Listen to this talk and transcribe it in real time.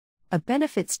a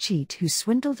benefits cheat who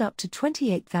swindled up to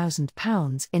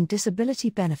 £28,000 in disability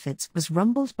benefits, was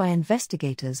rumbled by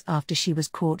investigators after she was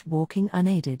caught walking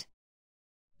unaided.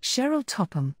 Cheryl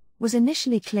Topham was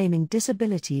initially claiming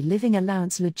disability living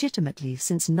allowance legitimately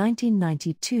since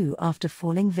 1992 after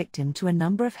falling victim to a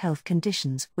number of health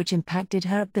conditions which impacted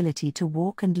her ability to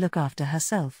walk and look after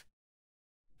herself.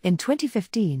 In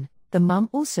 2015, the mum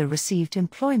also received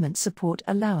employment support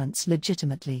allowance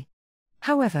legitimately.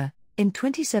 However, in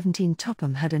 2017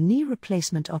 Topham had a knee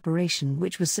replacement operation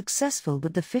which was successful,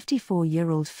 but the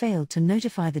 54-year-old failed to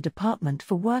notify the Department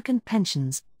for Work and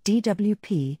Pensions,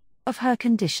 DWP, of her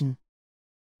condition.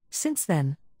 Since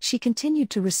then, she continued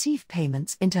to receive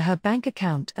payments into her bank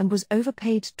account and was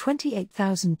overpaid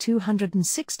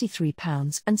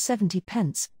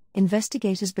 £28,263.70.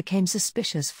 Investigators became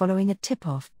suspicious following a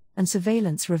tip-off, and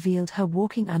surveillance revealed her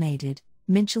walking unaided,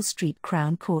 Minchell Street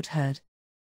Crown Court heard.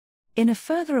 In a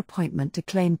further appointment to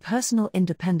claim Personal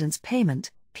Independence Payment,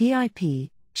 PIP,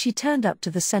 she turned up to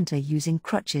the centre using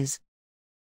crutches.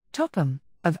 Topham,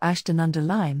 of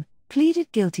Ashton-under-Lyme,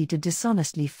 pleaded guilty to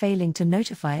dishonestly failing to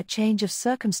notify a change of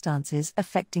circumstances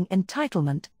affecting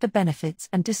entitlement to benefits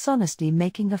and dishonestly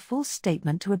making a false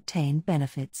statement to obtain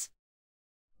benefits.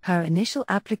 Her initial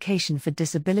application for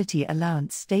disability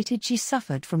allowance stated she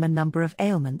suffered from a number of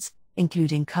ailments,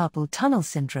 including carpal tunnel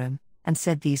syndrome, and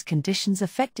said these conditions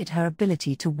affected her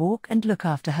ability to walk and look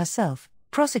after herself,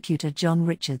 prosecutor John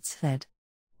Richards said.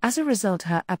 As a result,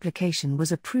 her application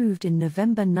was approved in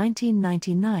November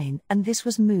 1999 and this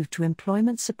was moved to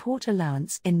employment support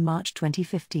allowance in March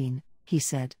 2015, he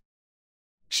said.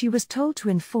 She was told to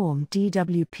inform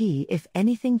DWP if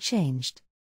anything changed.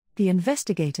 The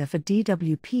investigator for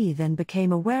DWP then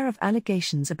became aware of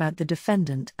allegations about the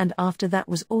defendant and after that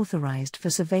was authorized for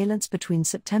surveillance between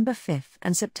September 5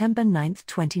 and September 9,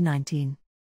 2019.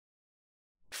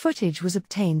 Footage was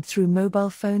obtained through mobile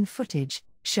phone footage,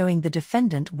 showing the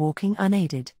defendant walking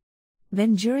unaided.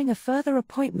 Then during a further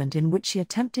appointment in which she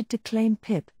attempted to claim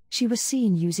PIP, she was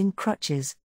seen using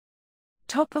crutches.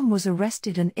 Topham was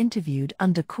arrested and interviewed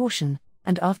under caution,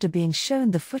 and after being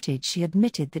shown the footage she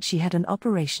admitted that she had an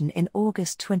operation in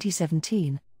August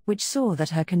 2017, which saw that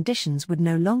her conditions would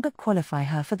no longer qualify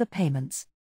her for the payments.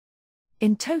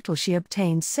 In total she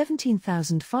obtained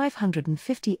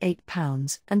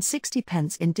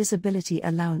 £17,558.60 in disability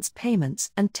allowance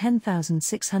payments and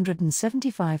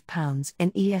 £10,675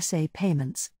 in ESA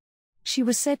payments. She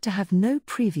was said to have no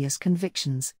previous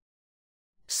convictions.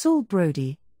 Saul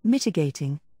Brody,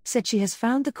 mitigating, said she has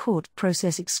found the court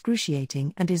process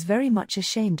excruciating and is very much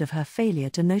ashamed of her failure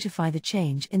to notify the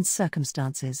change in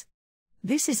circumstances.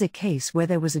 This is a case where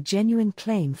there was a genuine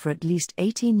claim for at least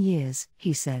 18 years,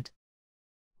 he said.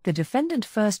 The defendant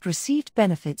first received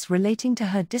benefits relating to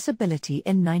her disability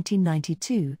in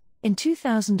 1992. In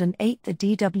 2008, the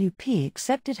DWP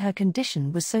accepted her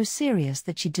condition was so serious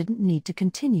that she didn't need to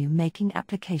continue making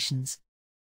applications.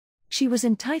 She was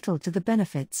entitled to the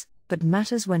benefits, but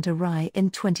matters went awry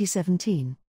in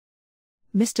 2017.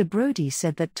 Mr. Brody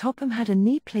said that Topham had a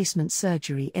knee placement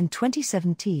surgery in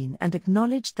 2017 and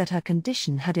acknowledged that her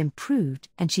condition had improved,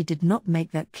 and she did not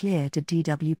make that clear to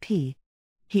DWP.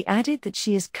 He added that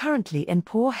she is currently in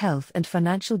poor health and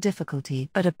financial difficulty,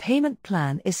 but a payment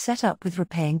plan is set up with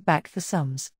repaying back the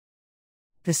sums.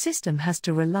 The system has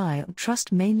to rely on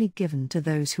trust mainly given to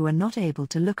those who are not able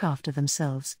to look after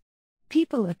themselves.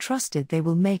 People are trusted they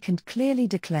will make and clearly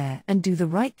declare and do the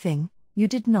right thing. You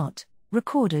did not,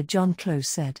 Recorder John Close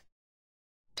said.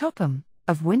 Topham,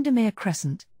 of Windermere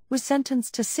Crescent, was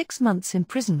sentenced to 6 months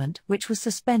imprisonment which was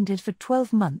suspended for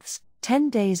 12 months, 10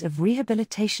 days of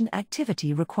rehabilitation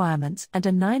activity requirements and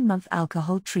a 9-month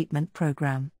alcohol treatment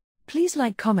program. Please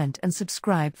like, comment and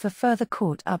subscribe for further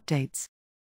court updates.